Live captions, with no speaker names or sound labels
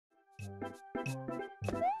Here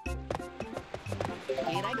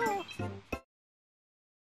I go.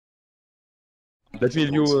 Let me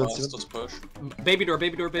heal you, Let's push. Baby door,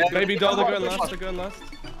 baby door, baby door. Baby doll, they're going last, they're going last.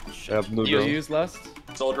 I have no You gun. use last.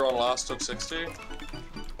 Soldier on last, took 60.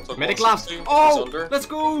 Took Medic 160, last. he's Oh, under. let's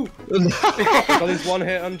go. Got his one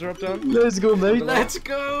hit and drop down. Let's go, mate! Let's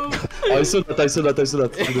go. I saw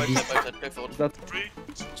that. Go forward.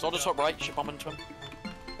 Soldier top right, ship bomb into him.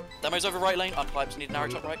 Demo's over right lane, unpipes, need an arrow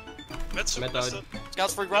top right. Med died.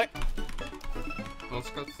 Scouts through right. One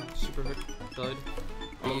scout, super hurt, died.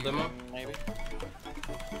 I'm on demo. Maybe.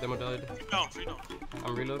 Demo died.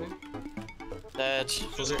 I'm reloading. Dead.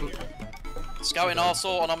 Soldier. Scout in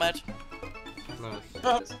Arsor on our med.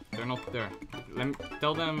 Nice. They're not there.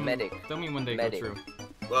 Tell them. Medic. Tell me when they Medic. go through.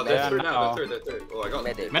 Well, they're through now, they're through. Oh, I got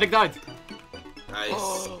Medic. Medic died.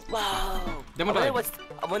 Nice. Wow. Demo died.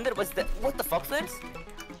 I wonder what's the what the fuck this?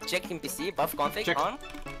 Check NPC buff config Check. on.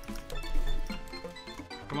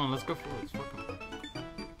 Come on, let's go forward.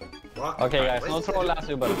 Fuck 'em. Okay, guys, no throw last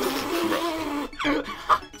Uber.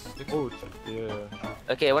 Oh, yeah.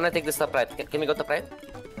 Okay, I wanna take this top right. Can we go top right?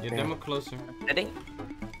 Yeah, demo closer. Ready?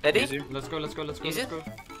 Ready? Easy. Let's go, let's go, let's go, Easy? let's go.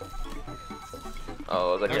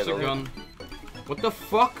 Oh, I got There's a juggled. gun. What the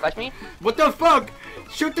fuck? Catch me? What the fuck?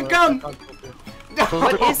 Shoot the gun!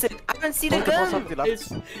 What is it? I don't see the gun!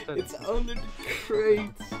 It's under the crate.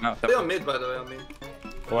 They're on mid, by the way, on mid.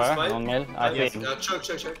 Where? Spike? On mid? I Yes, think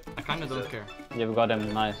check. I kinda don't care. you've got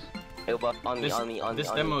him, nice. Hey, but on me, This, on me, on me, this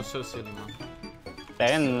on demo me. is so silly, man.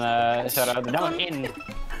 Then, kör över. Down in!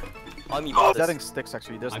 On me, build Setting this. sticks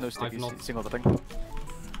actually, there's no I've sticky not- single thing.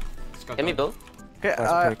 Scout Can we died. build? Okay,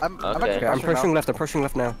 I'm Okay. I'm pushing left, I'm pushing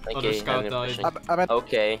left now. Other Okay, scout I'm died. pushing. I'm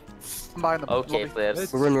Okay, behind the okay, lobby.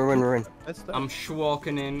 players. We're in. I'm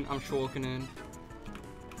schwalking in, I'm schwalking in.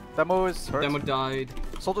 Demo is hurt. Demo died.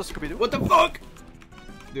 Soldier Scooby-Doo. What the fuck?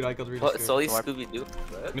 Dude, I got really What? scared. Solly Scooby-Doo?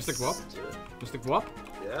 Mr. Guap? Mr. Guap?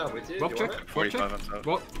 Yeah, I'm with you. Guap You check? want it? Guap check?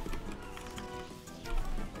 Guap?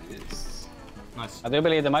 Yes. Nice. I do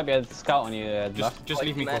believe there might be a scout on you, left. Just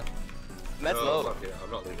leave me, Guap. Matt's No, low. fuck yeah,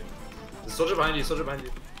 I'm not leaving. There's soldier behind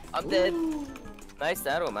you, I'm dead. Nice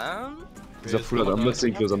arrow, man. He's a full. I'm not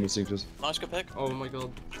staying close, I'm not staying close. Nice, good pick. Oh my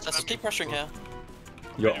god. Let's just keep pressuring here.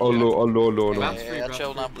 You're all low. Grab's free, Yeah, grab's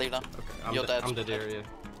chill free. now, leave now. Okay, You're dead. I'm dead area.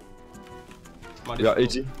 Yeah,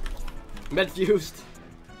 80. Med fused.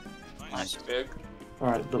 Nice. Big.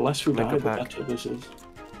 Alright, the less we make it, the better this is.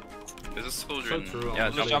 There's a soldier So in. true, Yeah,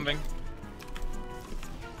 honestly. jumping.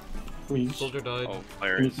 Please. Soldier died. Oh, Can you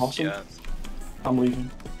players. pass him? Yeah. I'm leaving.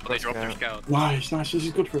 Oh, they dropped their scout. Nice, this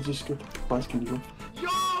is good for us, this is good. Guys, can you go?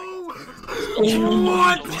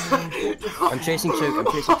 What? I'm chasing choke,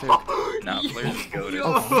 Nah, players go to.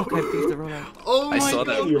 Oh fuck, I beat the rollout. Oh my I saw god.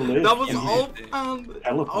 that. You're late. That was Yeah. all planned.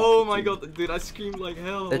 Hella Oh my god, dude, I screamed like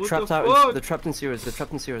hell. They're What trapped the out, fuck? they're trapped in sewers,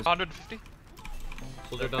 150?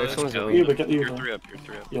 Soldier There's died. someone's Go. going. You get the You're Uber. 3 up, you're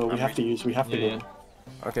 3 up. Yo, we have to use, we have to Yeah,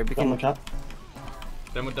 go. Okay, we Get on the can... cap.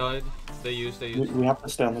 Demo died. They used. We have to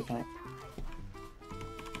stay on the cap.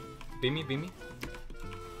 Beam me.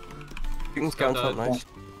 You can scout top, nice.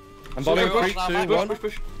 I'm bombing, Go, 3, go, 2, go, 1.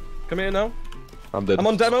 Push. Come here now. I'm dead. I'm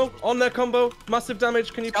on demo, on their combo. Massive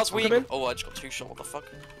damage, can you Scouts come weak. in? Oh, I just got 2 shot, what the fuck?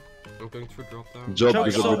 I'm going through drop down. Job, Job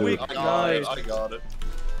we so got weak. rid Nice. I got it.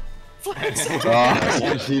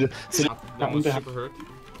 That was super hurt.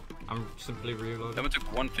 I'm simply reloading. Someone took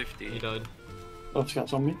He 150. died. Oh,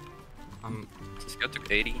 Scout's on me. I'm. Scout took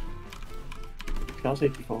 80. Scout's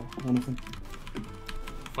 84. One of them.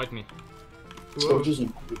 Fight me. Soldier's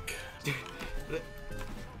in weak.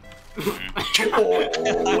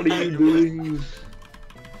 Oh, what are you doing?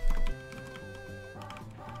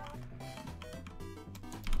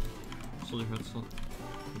 Soldier hurt still.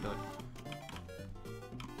 He died.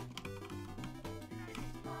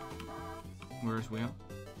 Where's we at?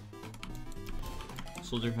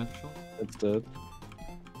 Soldier headshot. It's dead.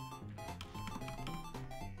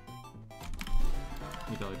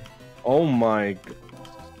 He died. Oh my god.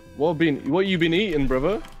 What you been eating,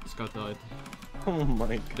 brother? Scout died. Oh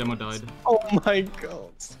my god. Demo died. Oh my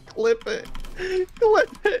god. Clip it.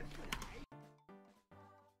 Clip it.